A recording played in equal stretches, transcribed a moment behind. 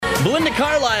Belinda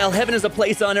Carlisle, Heaven is a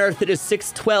Place on Earth. It is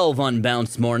 6:12 on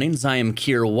Bounce Mornings. I am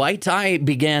Kier White. I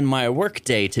began my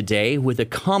workday today with a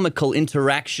comical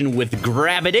interaction with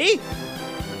gravity.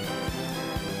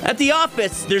 At the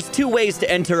office, there's two ways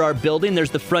to enter our building. There's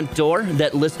the front door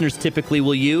that listeners typically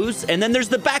will use, and then there's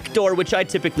the back door, which I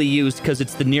typically use because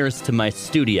it's the nearest to my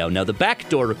studio. Now, the back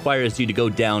door requires you to go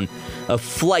down a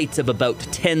flight of about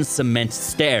 10 cement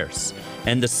stairs,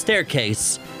 and the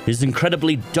staircase is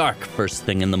incredibly dark first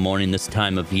thing in the morning this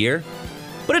time of year.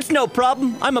 But it's no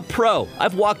problem. I'm a pro.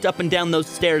 I've walked up and down those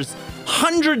stairs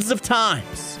hundreds of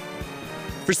times.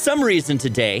 For some reason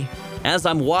today, as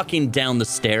I'm walking down the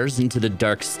stairs into the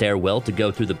dark stairwell to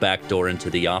go through the back door into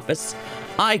the office,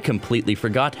 I completely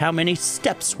forgot how many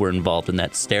steps were involved in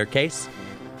that staircase.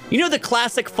 You know the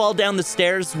classic fall down the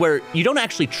stairs where you don't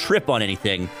actually trip on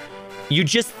anything. You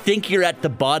just think you're at the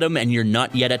bottom and you're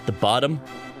not yet at the bottom?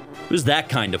 It was that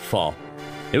kind of fall.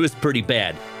 It was pretty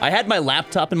bad. I had my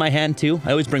laptop in my hand too.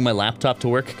 I always bring my laptop to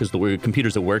work because the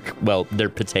computers at work, well, they're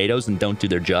potatoes and don't do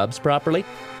their jobs properly.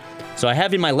 So I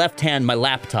have in my left hand my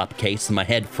laptop case and my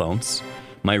headphones.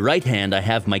 My right hand, I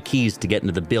have my keys to get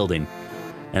into the building.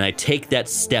 And I take that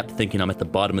step thinking I'm at the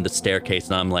bottom of the staircase,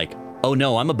 and I'm like, oh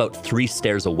no, I'm about 3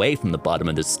 stairs away from the bottom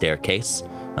of this staircase.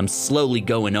 I'm slowly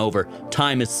going over.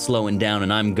 Time is slowing down,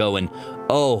 and I'm going,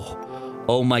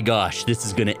 oh my gosh, this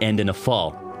is gonna end in a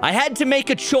fall. I had to make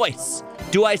a choice.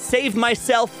 Do I save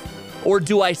myself or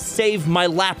do I save my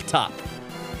laptop?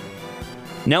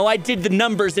 Now, I did the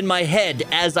numbers in my head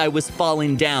as I was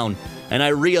falling down, and I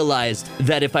realized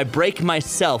that if I break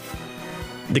myself,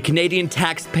 the Canadian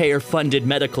taxpayer-funded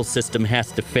medical system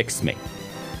has to fix me.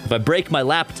 If I break my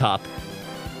laptop,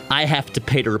 I have to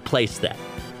pay to replace that.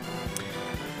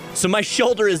 So my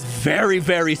shoulder is very,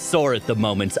 very sore at the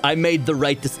moment. I made the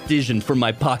right decision for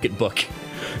my pocketbook.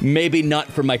 Maybe not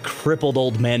for my crippled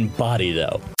old man body,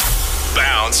 though.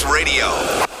 Bounce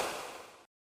Radio.